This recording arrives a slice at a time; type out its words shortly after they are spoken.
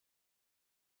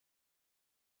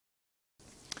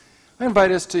I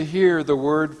invite us to hear the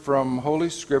word from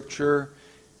Holy Scripture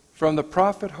from the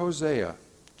prophet Hosea,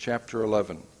 chapter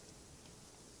 11.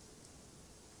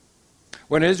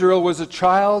 When Israel was a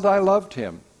child, I loved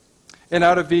him, and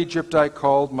out of Egypt I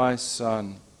called my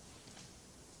son.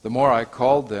 The more I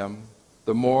called them,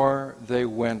 the more they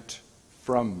went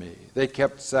from me. They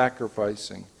kept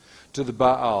sacrificing to the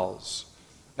Baals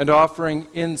and offering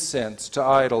incense to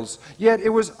idols. Yet it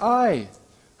was I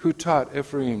who taught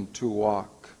Ephraim to walk.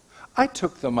 I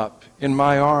took them up in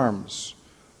my arms,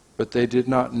 but they did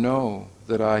not know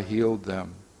that I healed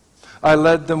them. I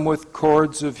led them with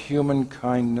cords of human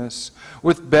kindness,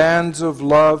 with bands of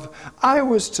love. I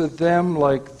was to them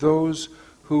like those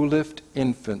who lift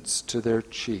infants to their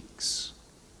cheeks.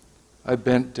 I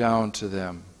bent down to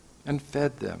them and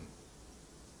fed them.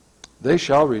 They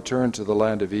shall return to the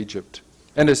land of Egypt,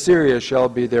 and Assyria shall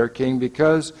be their king,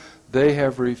 because they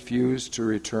have refused to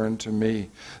return to me.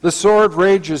 The sword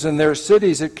rages in their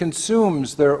cities. It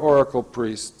consumes their oracle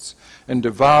priests and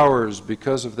devours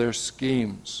because of their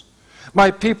schemes.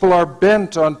 My people are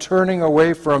bent on turning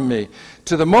away from me.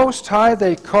 To the Most High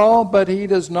they call, but he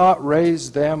does not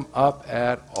raise them up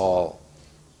at all.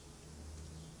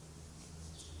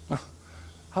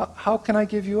 How can I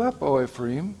give you up, O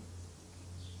Ephraim?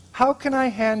 How can I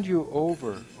hand you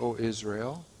over, O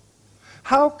Israel?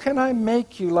 How can I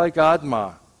make you like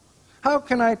Admah? How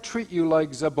can I treat you like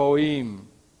Zeboim?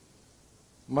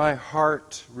 My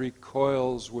heart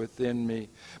recoils within me.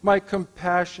 My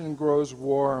compassion grows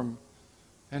warm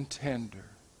and tender.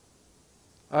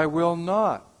 I will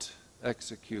not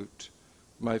execute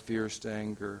my fierce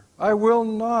anger. I will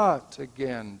not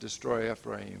again destroy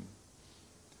Ephraim.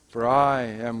 For I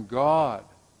am God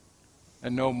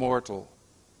and no mortal,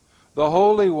 the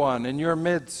Holy One in your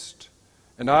midst,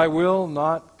 and I will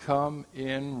not come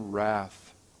in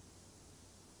wrath.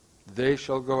 They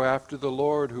shall go after the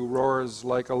Lord, who roars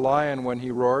like a lion when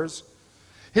he roars.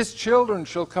 His children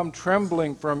shall come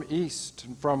trembling from east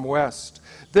and from west.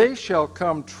 They shall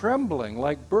come trembling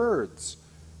like birds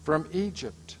from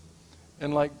Egypt,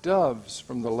 and like doves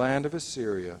from the land of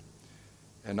Assyria.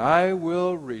 And I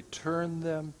will return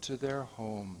them to their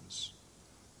homes,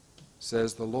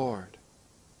 says the Lord.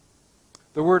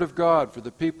 The word of God for the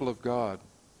people of God.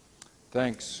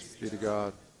 Thanks be to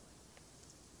God.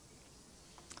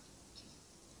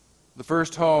 The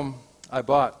first home I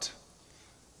bought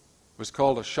was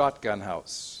called a shotgun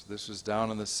house. This was down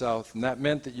in the south, and that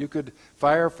meant that you could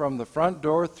fire from the front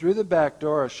door through the back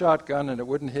door a shotgun, and it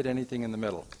wouldn't hit anything in the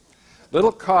middle.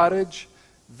 Little cottage,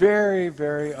 very,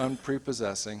 very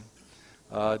unprepossessing.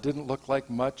 Didn't look like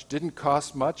much, didn't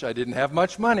cost much. I didn't have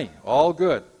much money. All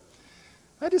good.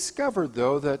 I discovered,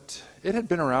 though, that it had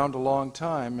been around a long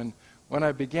time, and when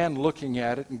I began looking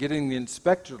at it and getting the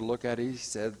inspector to look at it, he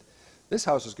said, this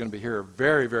house is going to be here a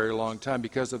very, very long time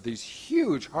because of these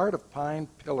huge heart of pine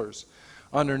pillars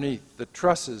underneath. The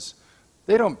trusses,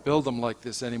 they don't build them like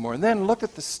this anymore. And then look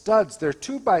at the studs. They're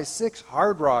 2x6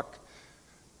 hard rock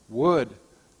wood.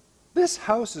 This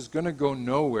house is going to go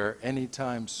nowhere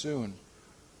anytime soon.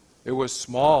 It was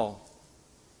small,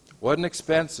 wasn't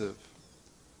expensive,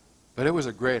 but it was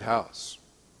a great house.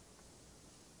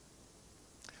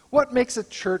 What makes a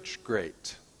church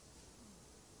great?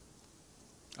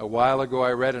 A while ago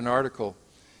I read an article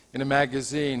in a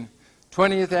magazine,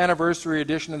 20th anniversary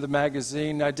edition of the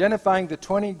magazine, identifying the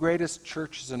 20 greatest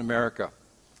churches in America.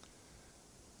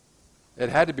 It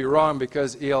had to be wrong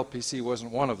because ELPC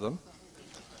wasn't one of them.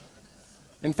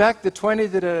 In fact, the 20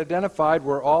 that it identified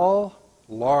were all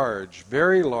large,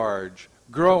 very large,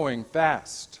 growing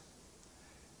fast.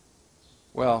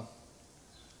 Well,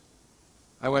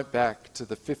 I went back to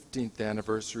the 15th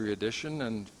anniversary edition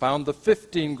and found the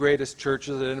 15 greatest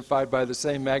churches identified by the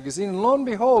same magazine. And lo and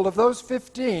behold, of those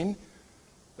 15,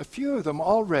 a few of them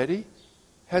already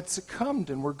had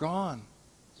succumbed and were gone.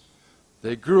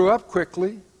 They grew up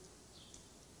quickly,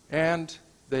 and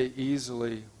they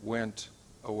easily went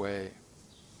away.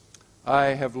 I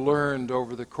have learned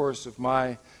over the course of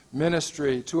my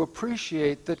ministry to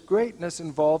appreciate that greatness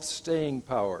involves staying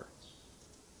power.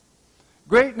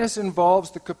 Greatness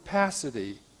involves the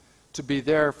capacity to be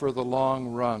there for the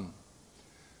long run.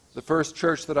 The first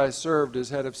church that I served as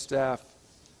head of staff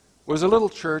was a little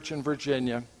church in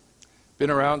Virginia.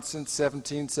 Been around since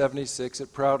 1776.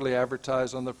 It proudly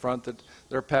advertised on the front that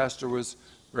their pastor was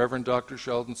Reverend Dr.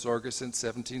 Sheldon Sorge since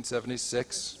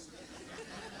 1776.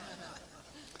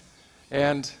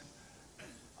 And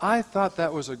I thought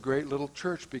that was a great little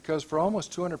church because for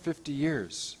almost 250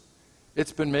 years,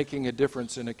 it's been making a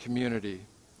difference in a community,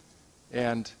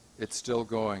 and it's still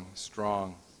going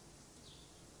strong.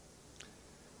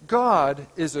 God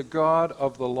is a God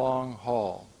of the long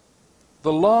haul.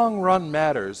 The long run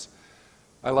matters.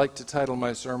 I like to title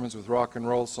my sermons with rock and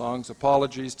roll songs.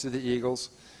 Apologies to the Eagles.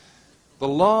 The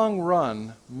long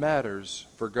run matters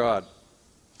for God.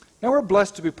 Now, we're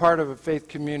blessed to be part of a faith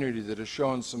community that has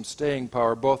shown some staying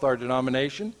power. Both our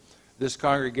denomination, this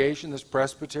congregation, this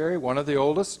presbytery, one of the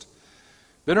oldest,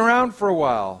 been around for a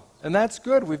while. And that's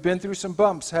good. We've been through some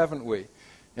bumps, haven't we?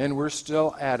 And we're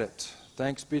still at it.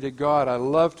 Thanks be to God. I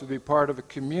love to be part of a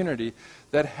community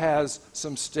that has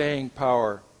some staying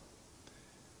power.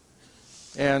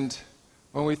 And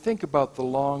when we think about the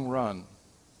long run,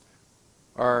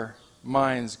 our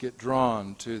minds get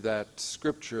drawn to that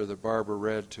scripture that Barbara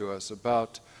read to us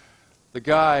about the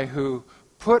guy who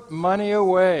put money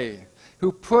away,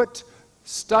 who put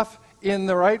stuff in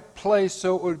the right place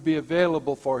so it would be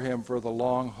available for him for the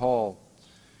long haul,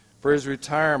 for his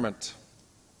retirement.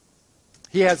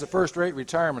 He has a first-rate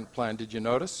retirement plan, did you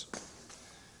notice?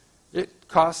 It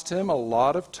cost him a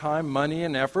lot of time, money,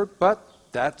 and effort, but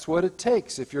that's what it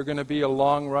takes if you're going to be a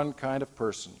long-run kind of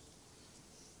person.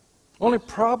 Only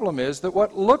problem is that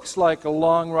what looks like a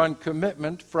long-run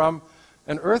commitment from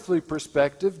an earthly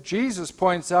perspective, Jesus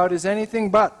points out, is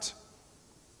anything but.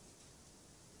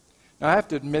 Now, I have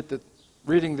to admit that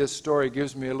reading this story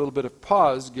gives me a little bit of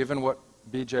pause, given what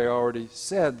BJ already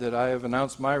said, that I have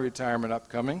announced my retirement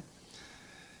upcoming.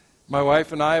 My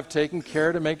wife and I have taken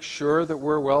care to make sure that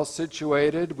we're well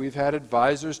situated. We've had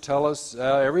advisors tell us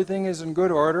everything is in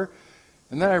good order.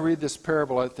 And then I read this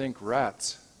parable, I think,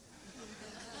 rats.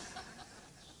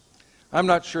 I'm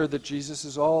not sure that Jesus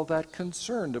is all that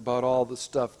concerned about all the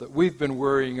stuff that we've been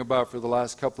worrying about for the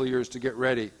last couple of years to get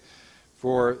ready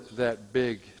for that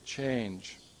big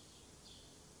change.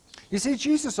 You see,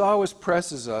 Jesus always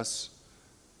presses us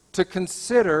to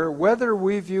consider whether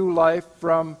we view life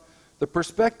from the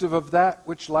perspective of that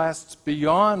which lasts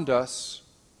beyond us,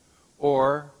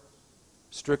 or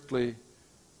strictly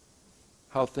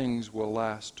how things will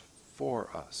last for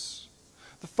us.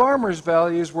 The farmer's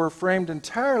values were framed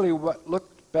entirely by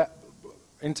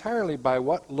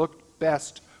what looked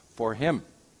best for him.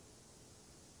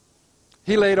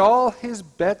 He laid all his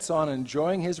bets on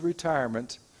enjoying his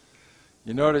retirement.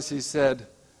 You notice he said,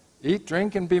 "Eat,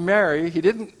 drink, and be merry." He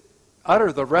didn't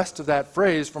utter the rest of that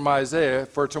phrase from Isaiah,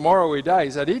 "For tomorrow we die."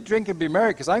 He said, "Eat, drink, and be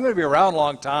merry, because I'm going to be around a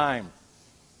long time."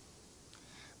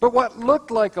 But what looked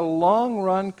like a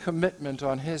long-run commitment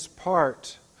on his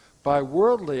part by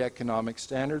worldly economic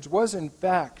standards was, in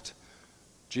fact,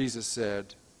 Jesus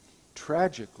said,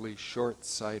 tragically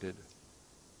short-sighted.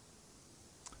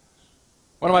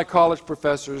 One of my college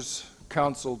professors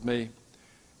counseled me,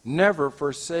 never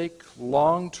forsake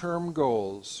long-term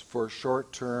goals for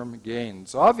short-term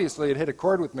gains. Obviously, it hit a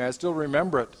chord with me. I still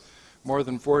remember it more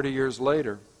than 40 years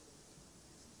later.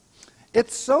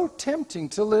 It's so tempting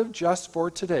to live just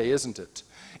for today, isn't it?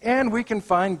 And we can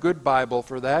find good Bible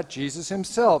for that. Jesus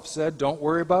himself said, "Don't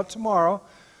worry about tomorrow.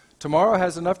 Tomorrow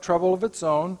has enough trouble of its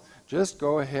own. Just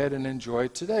go ahead and enjoy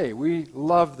today." We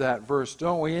love that verse,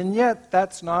 don't we? And yet,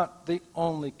 that's not the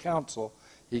only counsel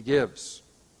he gives.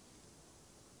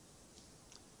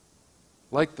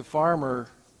 Like the farmer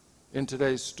in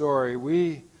today's story,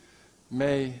 we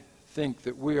may think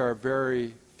that we are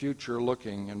very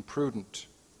future-looking and prudent.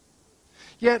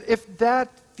 Yet, if that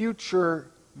future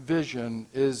vision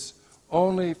is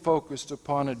only focused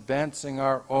upon advancing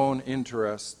our own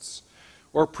interests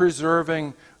or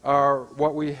preserving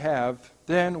what we have,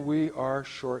 then we are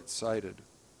short-sighted.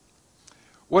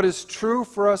 What is true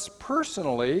for us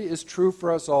personally is true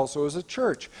for us also as a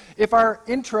church. If our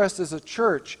interest as a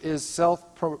church is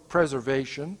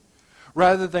self-preservation,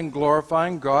 rather than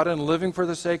glorifying God and living for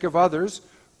the sake of others,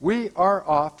 we are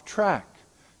off track.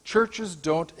 Churches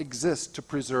don't exist to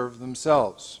preserve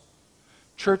themselves.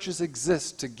 Churches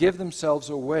exist to give themselves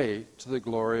away to the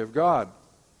glory of God.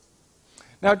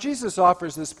 Now, Jesus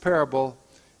offers this parable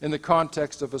in the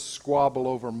context of a squabble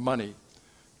over money.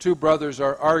 Two brothers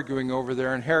are arguing over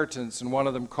their inheritance, and one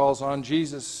of them calls on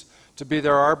Jesus to be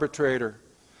their arbitrator.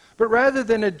 But rather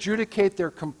than adjudicate their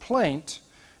complaint,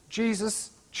 Jesus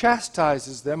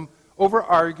chastises them over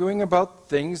arguing about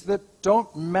things that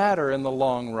don't matter in the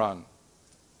long run.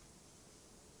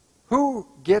 Who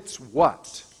gets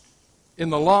what in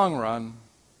the long run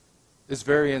is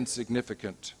very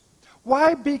insignificant.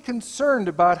 Why be concerned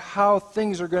about how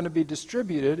things are going to be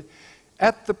distributed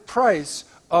at the price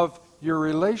of your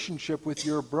relationship with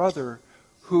your brother,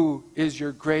 who is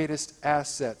your greatest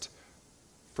asset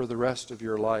for the rest of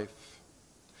your life?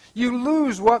 You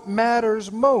lose what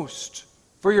matters most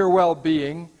for your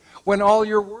well-being when all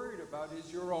you're worried about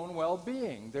is your own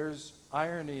well-being. There's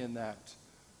irony in that,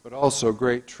 but also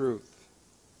great truth.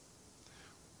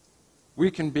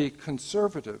 We can be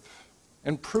conservative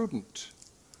and prudent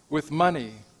with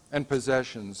money and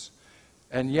possessions,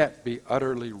 and yet be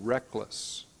utterly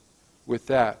reckless with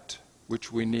that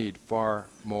which we need far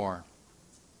more.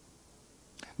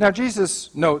 Now,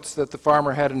 Jesus notes that the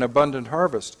farmer had an abundant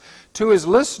harvest. To his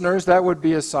listeners, that would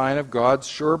be a sign of God's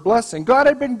sure blessing. God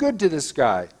had been good to this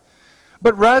guy.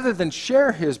 But rather than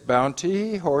share his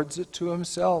bounty, he hoards it to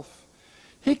himself.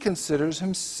 He considers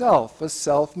himself a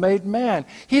self-made man.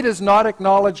 He does not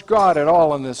acknowledge God at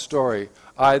all in this story,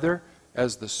 either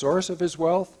as the source of his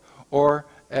wealth or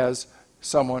as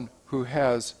someone who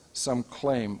has some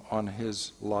claim on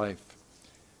his life.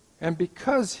 And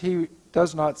because he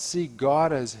does not see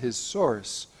God as his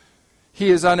source, he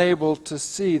is unable to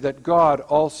see that God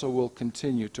also will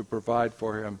continue to provide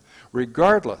for him,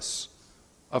 regardless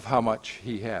of how much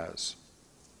he has.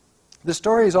 The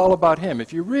story is all about him.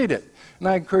 If you read it, and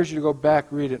I encourage you to go back,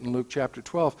 read it in Luke chapter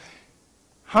 12,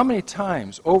 how many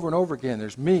times, over and over again,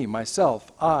 there's me,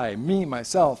 myself, I, me,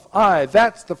 myself, I.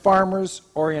 That's the farmer's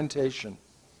orientation.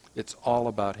 It's all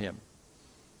about him.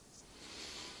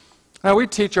 Now, we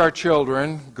teach our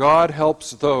children, God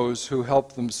helps those who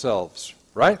help themselves,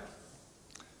 right?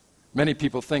 Many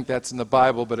people think that's in the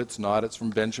Bible, but it's not. It's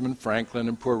from Benjamin Franklin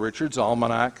and Poor Richard's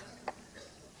Almanac.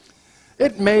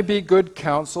 It may be good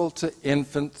counsel to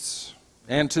infants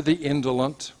and to the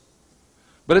indolent,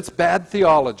 but it's bad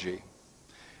theology.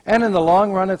 And in the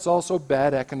long run, it's also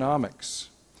bad economics.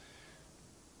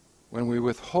 When we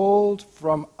withhold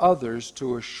from others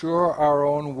to assure our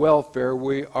own welfare,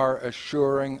 we are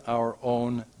assuring our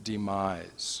own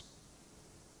demise.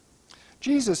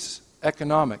 Jesus'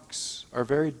 economics are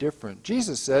very different.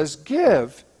 Jesus says,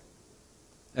 give,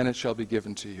 and it shall be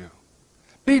given to you.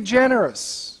 Be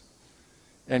generous,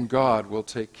 and God will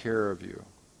take care of you.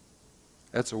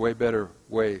 That's a way better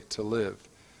way to live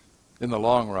in the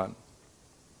long run.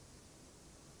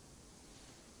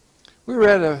 We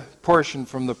read a portion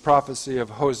from the prophecy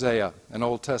of Hosea, an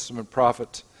Old Testament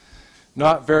prophet.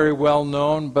 Not very well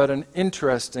known, but an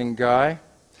interesting guy.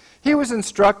 He was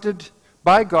instructed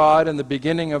by God in the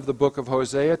beginning of the book of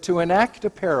Hosea to enact a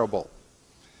parable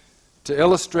to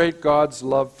illustrate God's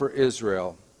love for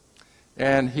Israel.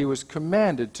 And he was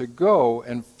commanded to go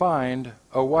and find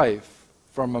a wife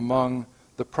from among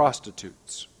the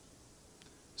prostitutes.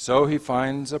 So he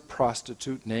finds a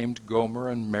prostitute named Gomer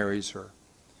and marries her.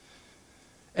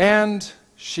 And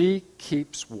she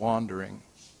keeps wandering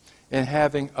and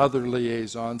having other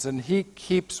liaisons, and he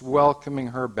keeps welcoming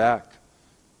her back.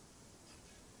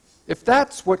 If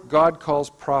that's what God calls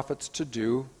prophets to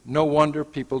do, no wonder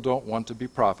people don't want to be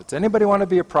prophets. Anybody want to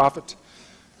be a prophet?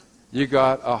 You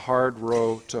got a hard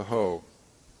row to hoe.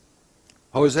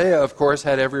 Hosea, of course,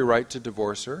 had every right to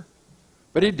divorce her,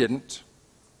 but he didn't.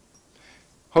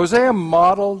 Hosea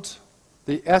modeled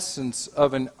the essence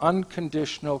of an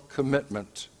unconditional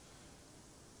commitment,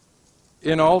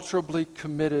 inalterably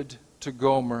committed to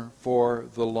Gomer for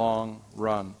the long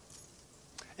run.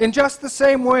 In just the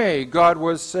same way, God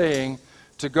was saying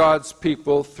to God's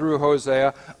people through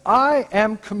Hosea, I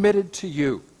am committed to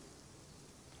you.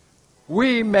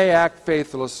 We may act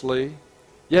faithlessly,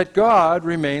 yet God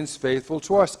remains faithful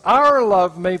to us. Our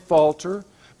love may falter,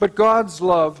 but God's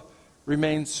love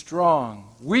remains strong.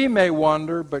 We may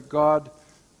wander, but God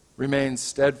remains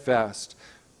steadfast.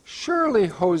 Surely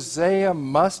Hosea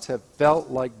must have felt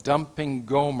like dumping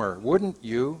Gomer, wouldn't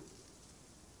you?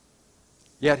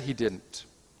 Yet he didn't.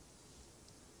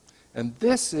 And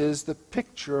this is the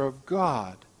picture of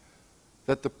God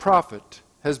that the prophet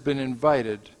has been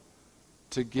invited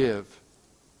to give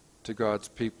to God's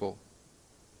people.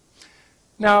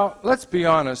 Now, let's be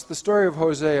honest, the story of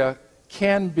Hosea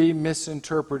can be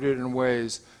misinterpreted in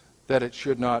ways that it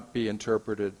should not be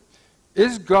interpreted.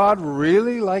 Is God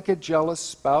really like a jealous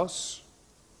spouse?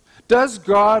 Does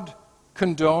God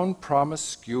condone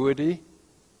promiscuity?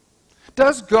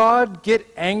 Does God get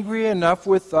angry enough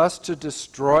with us to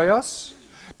destroy us?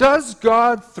 Does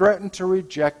God threaten to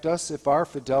reject us if our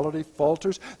fidelity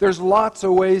falters? There's lots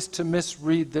of ways to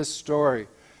misread this story.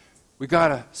 We got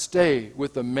to stay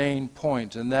with the main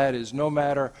point, and that is no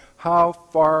matter how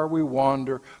far we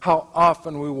wander, how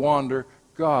often we wander,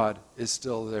 God is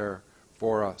still there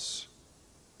for us.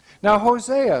 Now,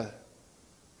 Hosea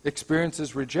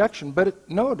experiences rejection, but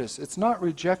notice, it's not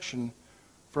rejection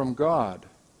from God.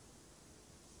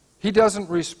 He doesn't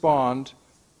respond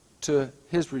to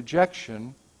his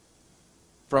rejection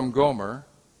from Gomer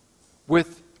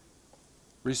with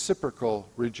reciprocal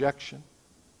rejection.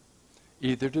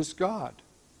 Either does God.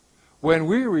 When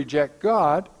we reject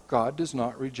God, God does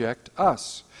not reject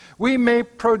us. We may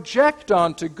project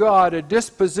onto God a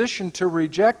disposition to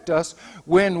reject us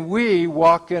when we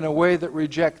walk in a way that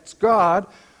rejects God,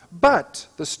 But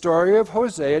the story of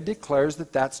Hosea declares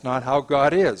that that's not how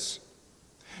God is.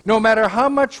 No matter how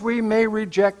much we may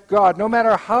reject God, no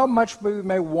matter how much we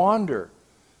may wander,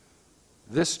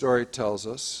 this story tells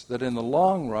us that in the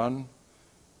long run,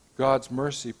 God's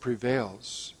mercy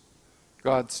prevails.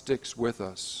 God sticks with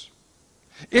us.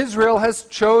 Israel has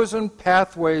chosen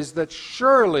pathways that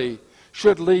surely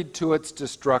should lead to its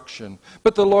destruction.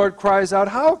 But the Lord cries out,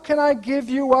 "How can I give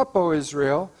you up, O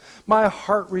Israel? My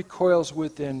heart recoils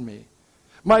within me.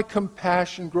 My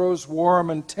compassion grows warm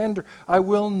and tender. I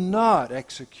will not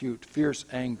execute fierce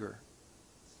anger."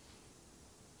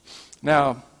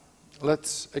 Now,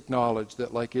 let's acknowledge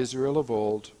that like Israel of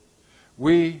old,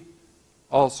 we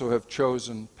also have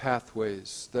chosen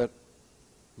pathways that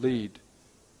lead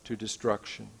to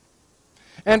destruction.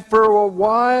 And for a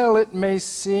while it may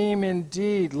seem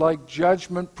indeed like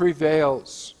judgment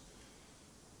prevails,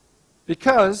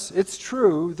 because it's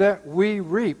true that we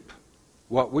reap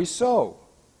what we sow.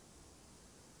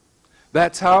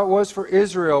 That's how it was for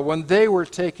Israel when they were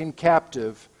taken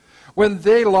captive, when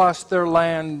they lost their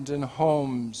land and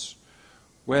homes,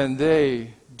 when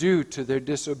they, due to their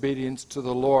disobedience to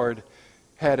the Lord,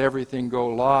 had everything go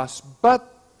lost.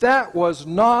 But that was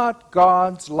not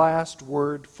God's last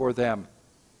word for them.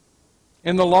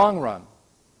 In the long run,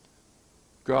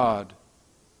 God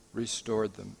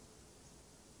restored them.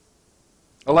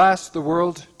 Alas, the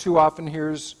world too often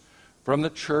hears from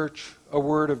the church a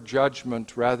word of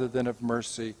judgment rather than of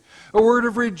mercy, a word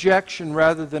of rejection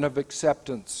rather than of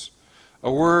acceptance,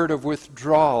 a word of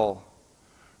withdrawal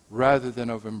rather than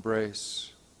of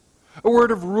embrace, a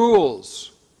word of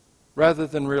rules rather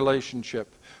than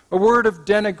relationship, a word of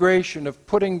denigration, of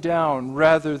putting down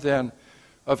rather than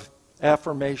of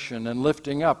affirmation and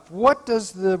lifting up. What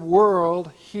does the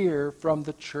world hear from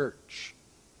the church?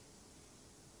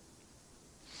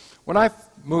 When I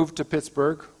moved to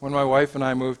Pittsburgh, when my wife and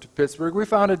I moved to Pittsburgh, we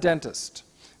found a dentist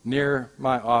near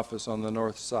my office on the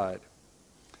north side.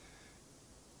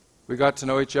 We got to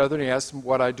know each other, and he asked me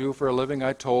what I do for a living.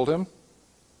 I told him.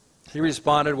 He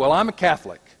responded, "Well, I'm a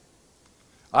Catholic.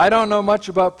 I don't know much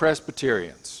about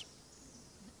Presbyterians.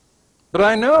 But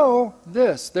I know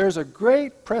this, there's a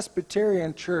great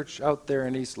Presbyterian church out there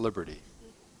in East Liberty.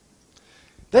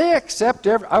 They accept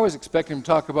I was expecting him to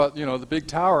talk about, the big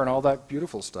tower and all that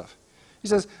beautiful stuff. He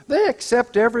says, they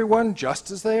accept everyone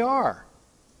just as they are.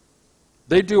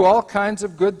 They do all kinds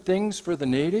of good things for the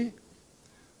needy.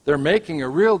 They're making a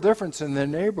real difference in their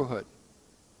neighborhood."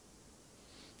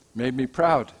 Made me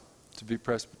proud to be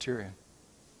Presbyterian.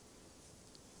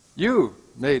 You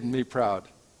made me proud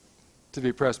to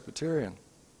be Presbyterian.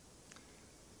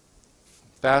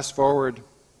 Fast forward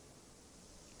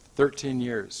 13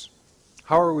 years.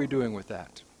 How are we doing with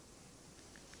that?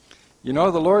 The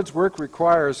Lord's work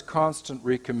requires constant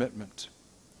recommitment.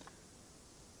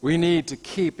 We need to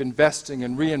keep investing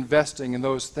and reinvesting in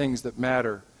those things that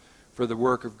matter for the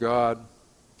work of God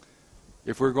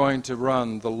if we're going to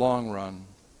run the long run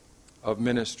of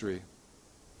ministry.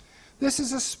 This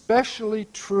is especially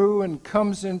true and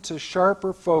comes into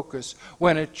sharper focus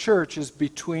when a church is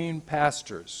between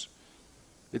pastors.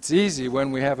 It's easy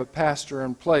when we have a pastor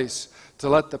in place to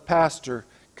let the pastor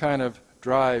kind of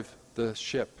drive the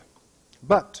ship.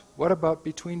 But what about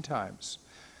between times?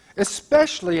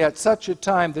 Especially at such a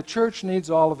time, the church needs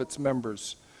all of its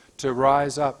members to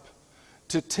rise up,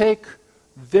 to take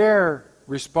their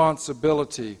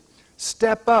responsibility,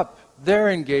 step up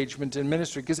their engagement in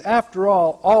ministry, because after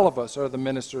all of us are the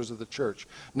ministers of the church,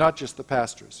 not just the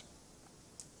pastors.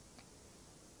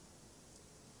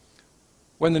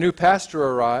 When the new pastor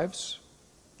arrives,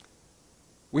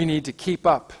 we need to keep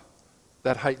up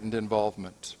that heightened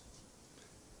involvement.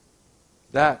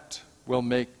 That will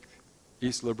make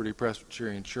East Liberty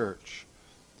Presbyterian Church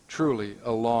truly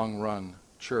a long-run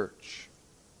church.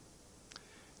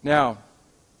 Now,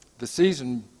 the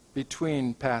season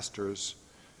between pastors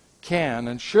can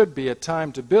and should be a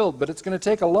time to build, but it's going to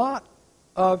take a lot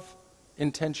of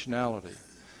intentionality.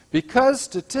 Because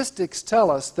statistics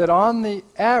tell us that on the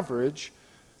average,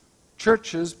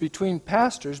 churches between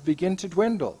pastors begin to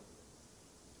dwindle.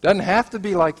 Doesn't have to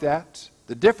be like that.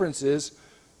 The difference is,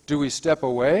 do we step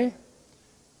away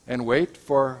and wait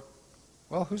for,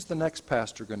 who's the next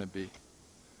pastor going to be?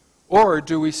 Or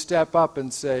do we step up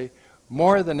and say,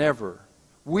 more than ever,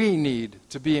 we need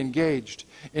to be engaged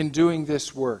in doing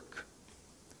this work?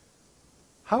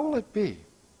 How will it be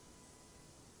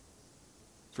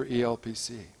for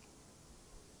ELPC?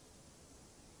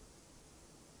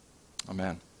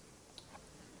 Amen.